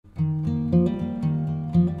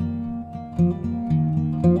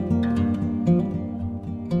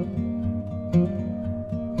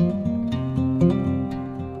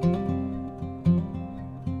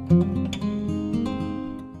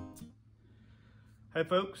Hey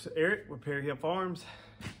folks, Eric with Perry Hill Farms,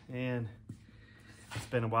 and it's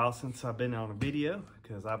been a while since I've been on a video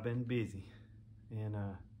because I've been busy and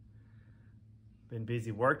been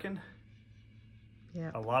busy working.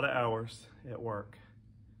 Yeah, a lot of hours at work,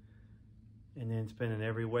 and then spending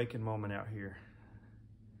every waking moment out here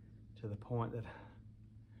to the point that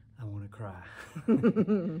I want to cry.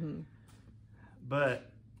 But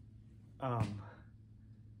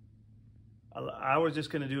I was just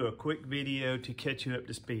going to do a quick video to catch you up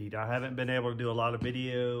to speed. I haven't been able to do a lot of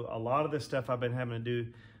video. A lot of this stuff I've been having to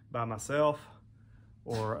do by myself,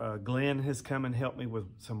 or Glenn has come and helped me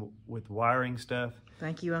with wiring stuff.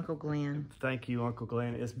 thank you, Uncle Glenn. Thank you, Uncle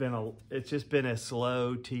Glenn. It's just been a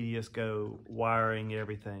slow, tedious go wiring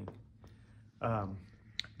everything.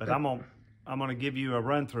 But I'm gonna give you a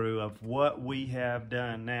run through of what we have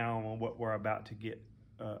done now and what we're about to get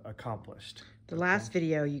accomplished. The last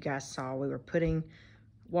video you guys saw, we were putting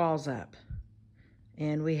walls up,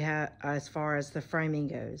 and we had, as far as the framing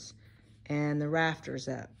goes, and the rafters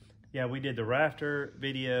up. Yeah, we did the rafter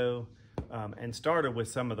video and started with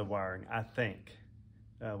some of the wiring, I think,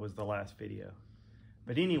 was the last video.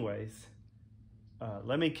 But anyways,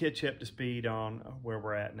 let me catch you up to speed on where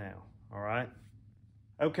we're at now, all right?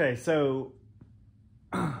 Okay, so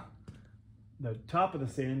the top of the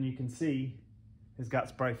ceiling, you can see, has got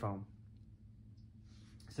spray foam.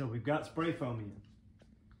 So we've got spray foam in.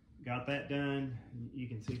 Got that done. You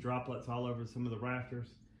can see droplets all over some of the rafters.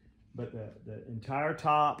 But the entire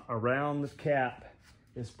top around the cap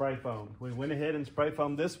is spray foamed. We went ahead and spray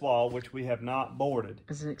foamed this wall, which we have not boarded.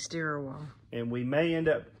 It's an exterior wall. And we may end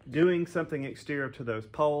up doing something exterior to those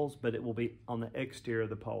poles, but it will be on the exterior of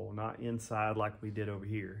the pole, not inside like we did over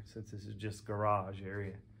here, since this is just garage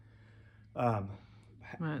area.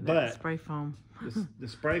 But spray foam. the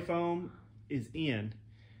spray foam is in.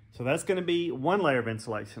 So that's going to be one layer of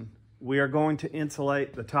insulation. We are going to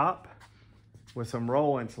insulate the top with some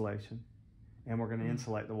roll insulation, and we're going to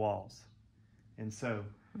insulate the walls. And so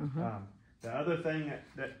the other thing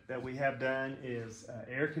that we have done is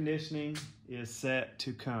air conditioning is set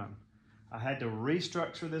to come. I had to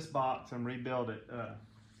restructure this box and rebuild it.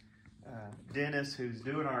 Dennis, who's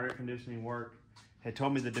doing our air conditioning work, had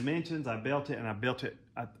told me the dimensions. I built it, and I built it.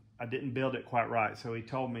 I didn't build it quite right, so he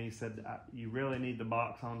told me, he said, you really need the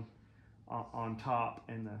box on top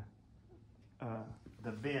and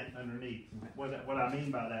the vent underneath. What I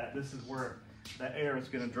mean by that, this is where the air is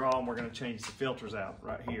going to draw, and we're going to change the filters out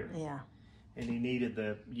right here. Yeah. And he needed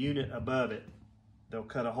the unit above it. They'll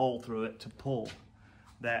cut a hole through it to pull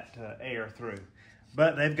that air through.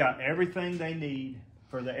 But they've got everything they need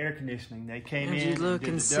for the air conditioning. They came As in you look and did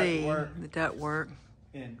and the see ductwork. the ductwork.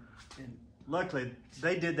 And luckily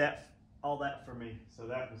they did all that for me, so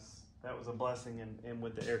that was a blessing, and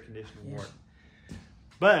with the air conditioning work.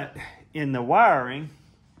 But in the wiring,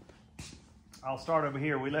 I'll start over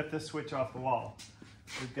here. We left this switch off the wall.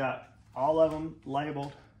 We've got all of them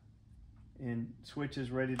labeled and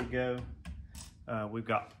switches ready to go. We've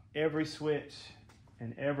got every switch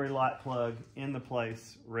and every light plug in the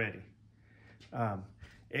place ready.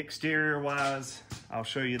 Exterior wise, I'll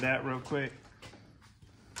show you that real quick.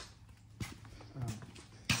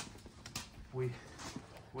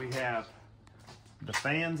 We have the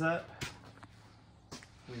fans up,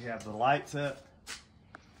 we have the lights up,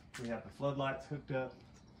 we have the floodlights hooked up.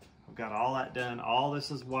 We've got all that done. All this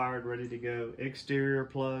is wired, ready to go. Exterior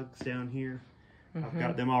plugs down here. I've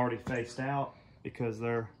got them already faced out because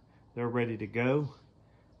they're ready to go.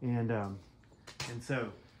 And so,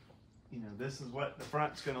 you know, this is what the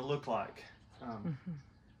front's going to look like. And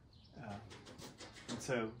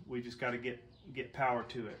so we just got to get power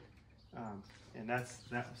to it. And that's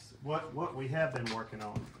what we have been working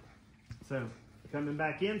on. So coming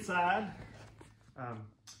back inside,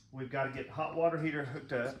 we've got to get hot water heater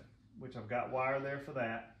hooked up, which I've got wire there for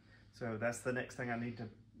that. So that's the next thing I need to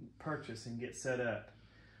purchase and get set up.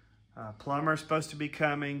 Plumber's supposed to be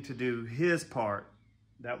coming to do his part.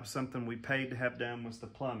 That was something we paid to have done, was the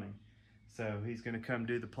plumbing. So he's going to come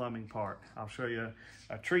do the plumbing part. I'll show you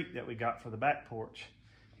a treat that we got for the back porch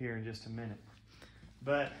here in just a minute.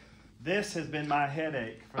 But this has been my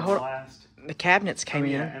headache for the last... The cabinets came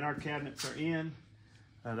in. And our cabinets are in.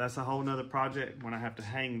 That's a whole nother project when I have to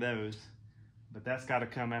hang those. But that's got to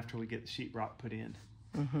come after we get the sheetrock put in.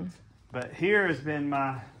 But here has been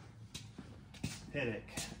my headache.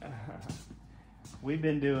 We've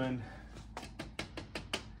been doing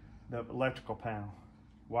the electrical panel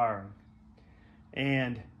wiring.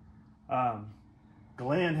 And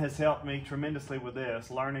Glenn has helped me tremendously with this,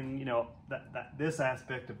 learning, you know, this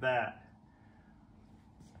aspect of that.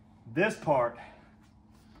 This part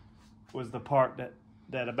was the part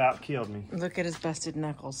that about killed me. Look at his busted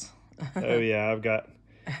knuckles. Oh yeah, I've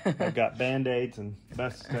got Band-Aids and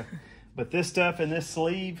busted stuff. But this stuff in this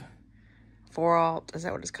sleeve, 4-aught, is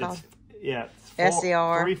that what it's called? It's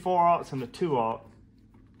SCR. 3 4-aughts and a 2-aught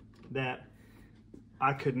that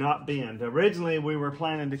I could not bend. Originally, we were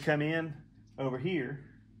planning to come in over here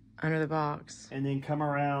Under the box. and then come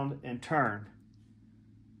around and turn.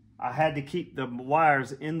 I had to keep the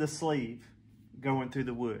wires in the sleeve going through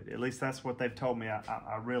the wood. At least that's what they've told me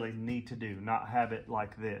I really need to do, not have it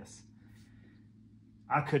like this.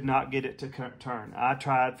 I could not get it to turn. I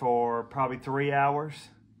tried for probably 3 hours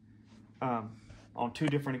on 2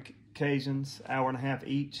 different occasions, 1.5 hours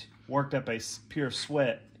each, worked up a pure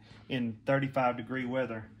sweat in 35-degree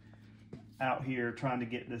weather out here trying to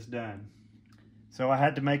get this done. So I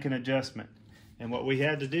had to make an adjustment. And what we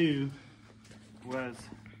had to do was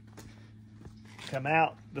come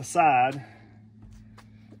out the side,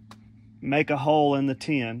 make a hole in the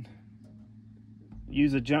tin,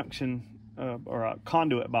 use a junction or a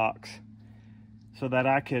conduit box so that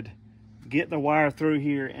I could get the wire through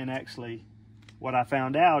here. And actually what I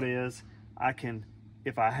found out is I can,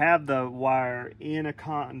 if I have the wire in a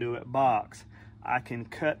conduit box, I can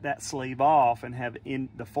cut that sleeve off and have in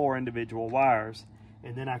the 4 individual wires,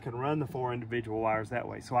 and then I can run the 4 individual wires that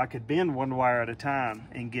way. So I could bend 1 wire at a time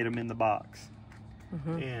and get them in the box.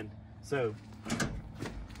 And so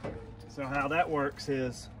how that works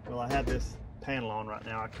is, well, I have this panel on right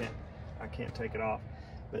now. I can't take it off.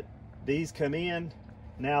 But these come in,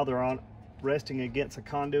 now they're on resting against a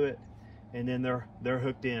conduit, and then they're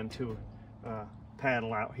hooked into a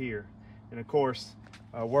panel out here. And of course,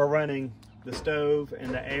 we're running the stove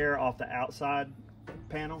and the air off the outside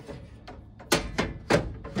panel,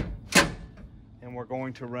 and we're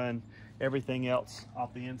going to run everything else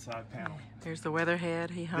off the inside panel. There's the weather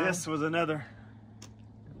head he hung. This was another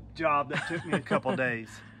job that took me a couple days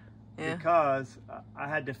Yeah. because I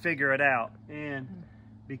had to figure it out. And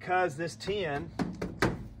because this tin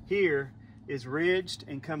here is ridged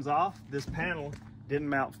and comes off, this panel didn't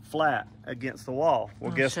mount flat against the wall.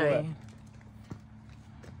 Well, guess what?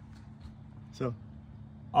 So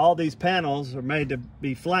all these panels are made to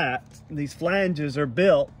be flat. These flanges are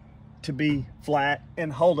built to be flat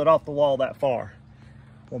and hold it off the wall that far.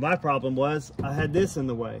 Well, my problem was I had this in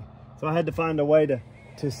the way. So I had to find a way to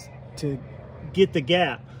get the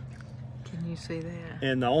gap. Can you see that?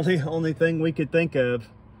 And the only thing we could think of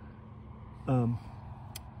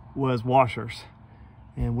was washers.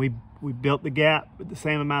 And we built the gap with the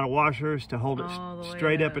same amount of washers to hold it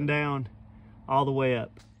straight up and down, all the way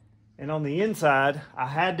up. And on the inside, I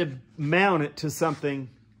had to mount it to something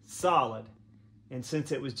solid. And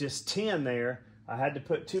since it was just tin there, I had to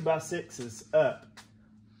put 2x6s up,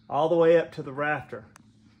 all the way up to the rafter.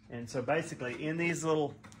 And so basically in these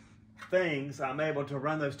little things, I'm able to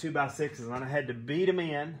run those 2x6s, and I had to beat them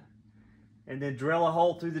in and then drill a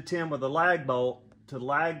hole through the tin with a lag bolt to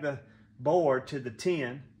lag the board to the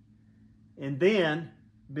tin, and then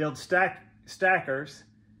build stackers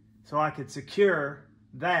so I could secure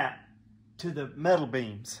that to the metal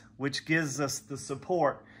beams, which gives us the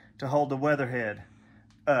support to hold the weatherhead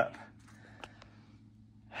up.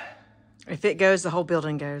 If it goes, the whole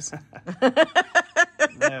building goes.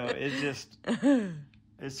 No, it's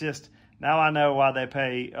just, now I know why they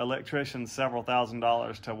pay electricians several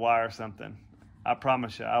 $1,000s to wire something. I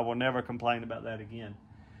promise you, I will never complain about that again.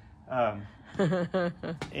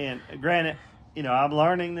 And granted, you know, I'm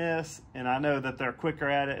learning this, and I know that they're quicker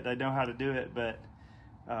at it. They know how to do it, but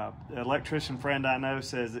the electrician friend I know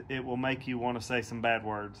says it will make you want to say some bad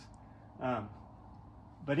words.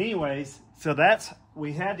 But anyways, so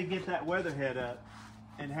we had to get that weatherhead up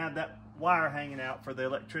and have that wire hanging out for the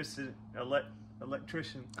electric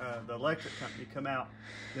company come out.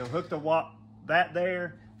 They'll hook that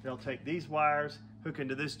there. They'll take these wires, hook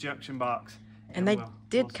into this junction box. And they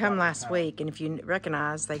did come last week, and if you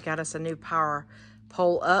recognize, they got us a new power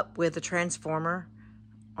pole up with a transformer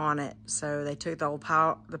on it. So they took the old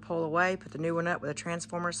the pole away, put the new one up with a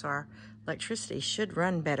transformer, so our electricity should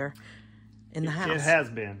run better in the house. It has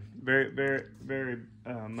been very, very, very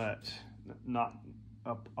much. Not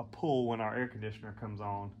a pull when our air conditioner comes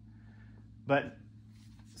on. But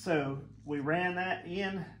so we ran that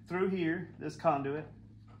in through here, this conduit,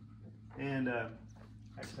 and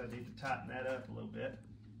actually I need to tighten that up a little bit.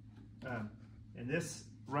 And this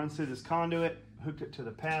runs through this conduit, hooked it to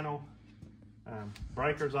the panel.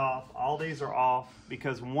 Breakers off. All these are off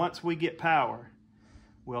because once we get power,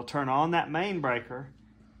 we'll turn on that main breaker,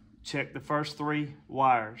 check the first 3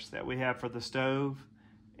 wires that we have for the stove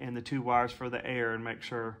and the 2 wires for the air, and make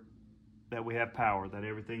sure that we have power, that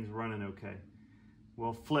everything's running okay.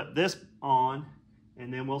 We'll flip this on,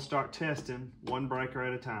 and then we'll start testing one breaker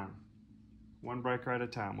at a time. One breaker at a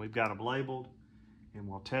time. We've got them labeled, and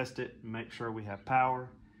we'll test it and make sure we have power.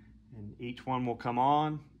 And each one will come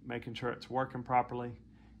on, making sure it's working properly,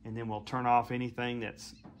 and then we'll turn off anything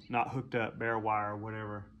that's not hooked up, bare wire,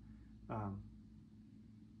 whatever.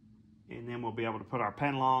 And then we'll be able to put our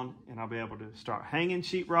panel on, and I'll be able to start hanging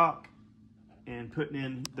sheetrock and putting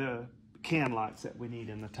in the can lights that we need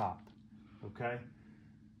in the top, okay?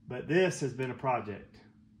 But this has been a project.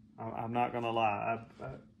 I'm not gonna lie.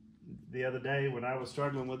 The other day when I was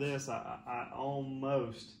struggling with this, I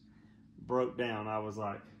almost broke down. I was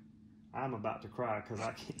like, I'm about to cry because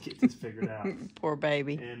I can't get this figured out. Poor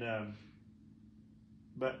baby. And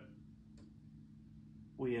but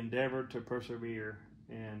we endeavored to persevere,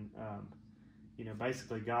 and you know,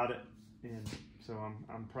 basically got it. And so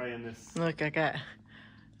I'm praying this. Look, I got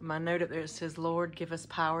my note up there. It says, "Lord, give us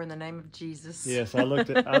power in the name of Jesus." Yes, I looked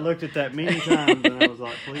at that many times, and I was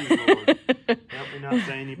like, "Please, Lord, help me not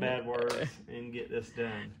say any bad words and get this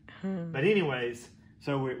done." But anyways,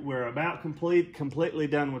 so we're about completely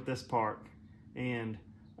done with this part, and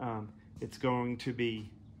it's going to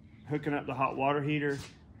be hooking up the hot water heater,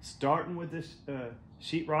 starting with this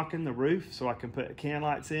sheetrocking the roof so I can put can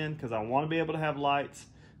lights in, because I want to be able to have lights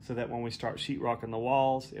so that when we start sheetrocking the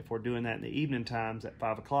walls, if we're doing that in the evening times at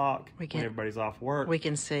 5 o'clock when everybody's off work, we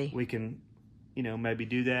can see. We can, you know, maybe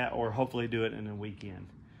do that, or hopefully do it in a weekend.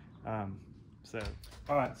 So,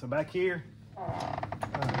 all right, so back here on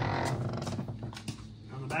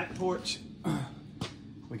the back porch,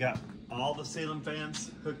 we got all the ceiling fans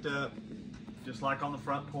hooked up, just like on the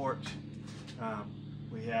front porch.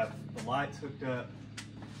 We have the lights hooked up,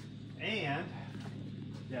 and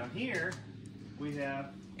down here we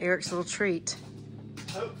have Eric's little treat.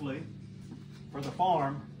 Hopefully, for the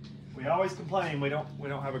farm. We always complain we don't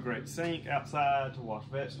have a great sink outside to wash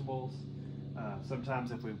vegetables.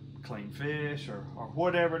 Sometimes if we clean fish or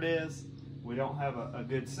whatever it is, we don't have a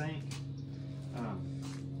good sink.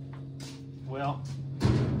 Well,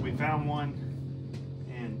 we found one,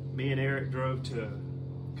 and me and Eric drove to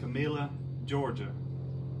Camilla, Georgia,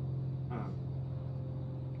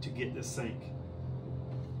 to get this sink.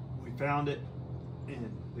 We found it,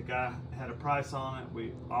 and the guy had a price on it.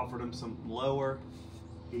 We offered him some lower.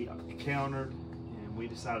 He countered, and we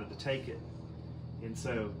decided to take it. And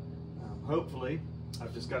so hopefully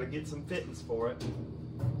I've just got to get some fittings for it,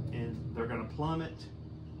 and they're going to plumb it,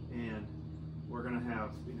 and we're going to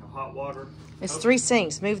have, you know, hot water. It's 3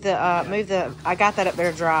 sinks. Move the I got that up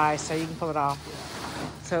there dry so you can pull it off.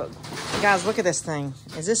 So guys, look at this thing.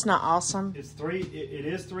 Is this not awesome? It's it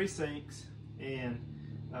is 3 sinks, and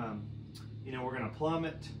you know, we're going to plumb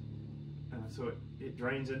it so it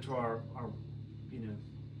drains into our you know,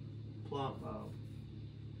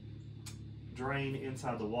 drain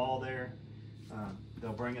inside the wall there.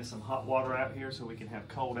 They'll bring us some hot water out here so we can have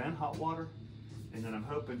cold and hot water, and then I'm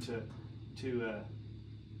hoping to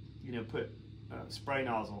you know, put a spray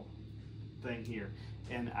nozzle thing here.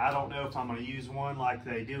 And I don't know if I'm going to use one like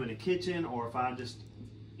they do in a kitchen, or if I just,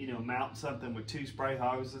 you know, mount something with 2 spray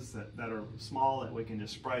hoses that are small that we can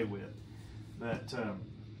just spray with. But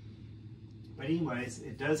anyways,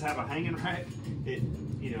 it does have a hanging rack. It,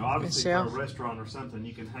 you know, obviously for a restaurant or something,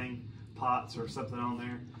 you can hang pots or something on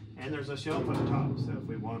there. And there's a shelf at the top. So if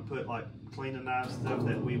we want to put like cleaning knives, stuff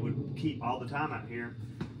that we would keep all the time out here,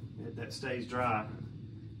 that stays dry.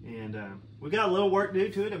 And we got a little work to do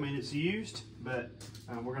to it. I mean, it's used, but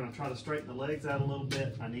we're going to try to straighten the legs out a little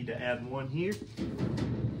bit. I need to add one here.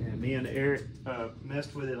 And me and Eric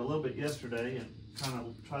messed with it a little bit yesterday and kind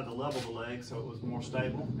of tried to level the legs so it was more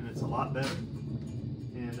stable, and it's a lot better.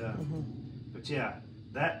 And but yeah,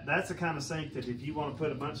 that's the kind of sink that if you want to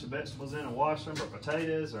put a bunch of vegetables in and wash them, or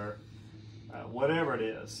potatoes, or whatever it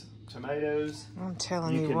is, tomatoes, I'm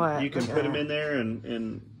telling you what, you can put them in there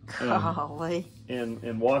and golly,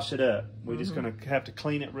 and wash it up. We're just gonna have to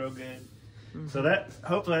clean it real good. So that,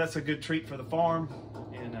 hopefully that's a good treat for the farm.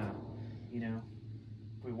 And you know,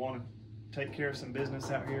 we want to take care of some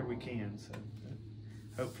business out here, we can. So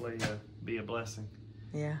hopefully be a blessing.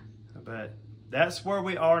 Yeah. But that's where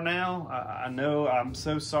we are now. I know I'm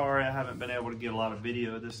so sorry I haven't been able to get a lot of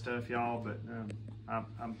video of this stuff, y'all, but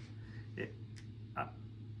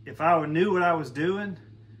if I knew what I was doing,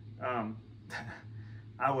 I'd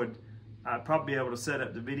probably be able to set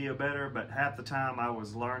up the video better, but half the time I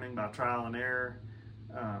was learning by trial and error,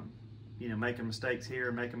 you know, making mistakes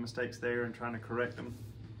here, making mistakes there, and trying to correct them.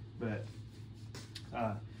 But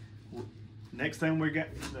next thing we got,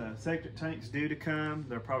 the septic tank's due to come.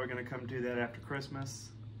 They're probably going to come do that after Christmas.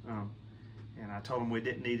 And I told them we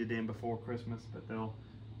didn't need it in before Christmas, but they'll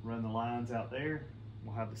run the lines out there.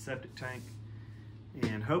 We'll have the septic tank.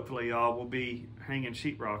 And hopefully y'all will be hanging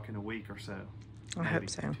sheetrock in a week or so. I hope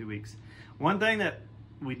so. 2 weeks. One thing that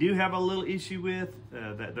we do have a little issue with,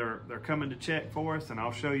 that they're coming to check for us, and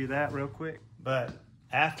I'll show you that real quick. But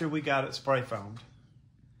after we got it spray foamed,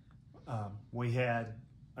 we had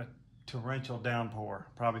a torrential downpour,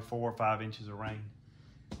 probably 4 or 5 inches of rain.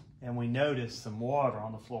 And we noticed some water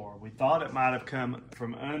on the floor. We thought it might have come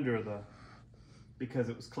from under because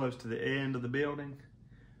it was close to the end of the building.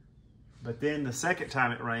 But then the second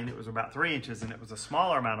time it rained, it was about 3 inches, and it was a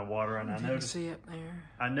smaller amount of water. And I noticed, see it there.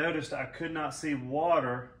 I noticed I could not see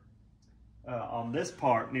water on this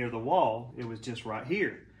part near the wall. It was just right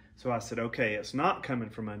here. So I said, okay, it's not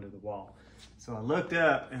coming from under the wall. So I looked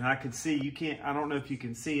up and I could see, I don't know if you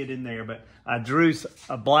can see it in there, but I drew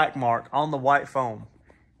a black mark on the white foam,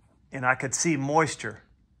 and I could see moisture.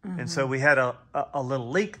 And so we had a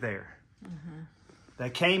little leak there.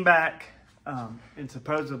 They came back and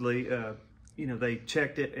supposedly, they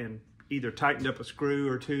checked it and either tightened up a screw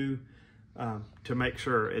or two to make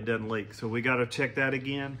sure it doesn't leak. So we got to check that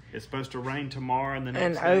again. It's supposed to rain tomorrow and the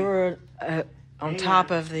next day. Over on top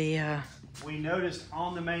of the... we noticed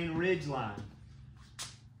on the main ridge line,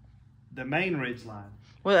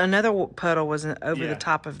 Well, another puddle was over the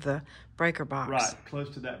top of the breaker box. Right, close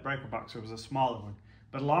to that breaker box. There was a smaller one.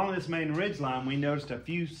 But along this main ridge line, we noticed a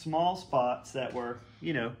few small spots that were,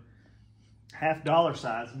 half dollar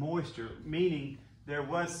size moisture, meaning there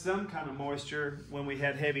was some kind of moisture when we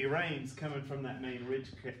had heavy rains coming from that main ridge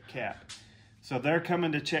cap. So they're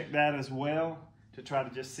coming to check that as well to try to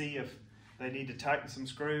just see if they need to tighten some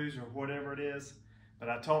screws or whatever it is. But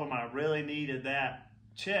I told them I really needed that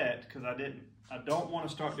checked because I don't want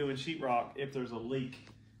to start doing sheetrock if there's a leak.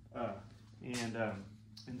 And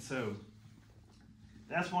so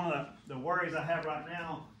that's one of the worries I have right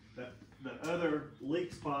now. The other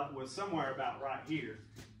leak spot was somewhere about right here.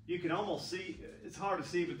 You can almost see, it's hard to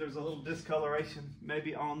see, but there's a little discoloration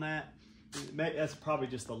maybe on that. That's probably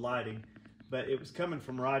just the lighting, but it was coming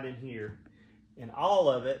from right in here. And all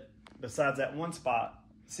of it, besides that one spot,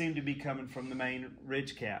 seemed to be coming from the main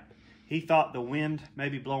ridge cap. He thought the wind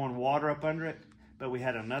maybe blowing water up under it, but we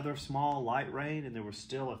had another small light rain and there were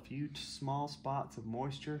still a few small spots of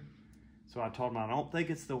moisture. So I told him I don't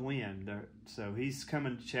think it's the wind. So he's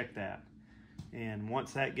coming to check that. And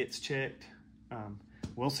once that gets checked,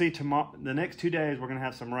 we'll see tomorrow. The next 2 days we're gonna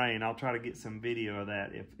have some rain. I'll try to get some video of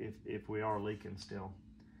that if we are leaking still.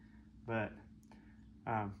 But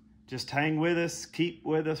just hang with us, keep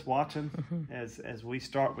with us, watching as we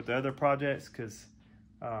start with the other projects, because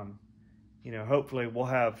hopefully we'll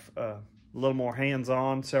have a little more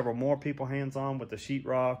hands-on, several more people hands-on with the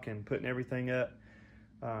sheetrock and putting everything up,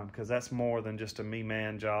 because that's more than just a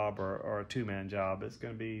me-man job or a two-man job. It's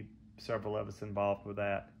going to be several of us involved with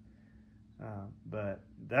that. But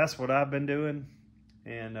that's what I've been doing,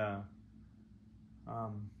 and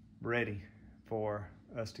I'm ready for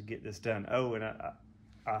us to get this done. Oh,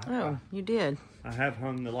 and you did. I have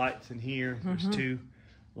hung the lights in here. There's 2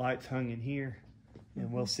 lights hung in here,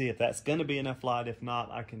 and we'll see if that's going to be enough light. If not,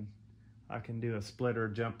 I can do a splitter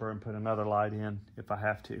jumper and put another light in if I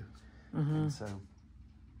have to. And so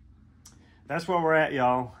that's where we're at,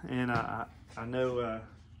 y'all. And I know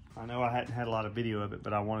I hadn't had a lot of video of it,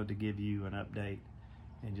 but I wanted to give you an update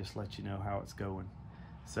and just let you know how it's going.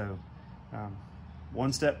 So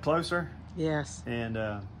one step closer. Yes. And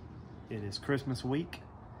it is Christmas week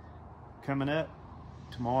coming up.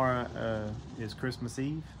 Tomorrow is Christmas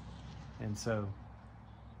Eve. And so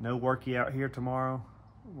no worky out here tomorrow.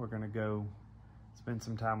 We're going to go spend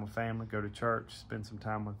some time with family, go to church, spend some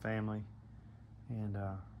time with family, and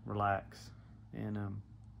relax. And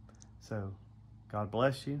so God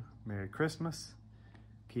bless you. Merry Christmas.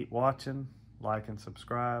 Keep watching, like and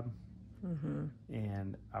subscribe.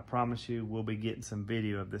 And I promise you we'll be getting some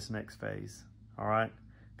video of this next phase. All right?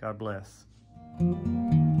 God bless.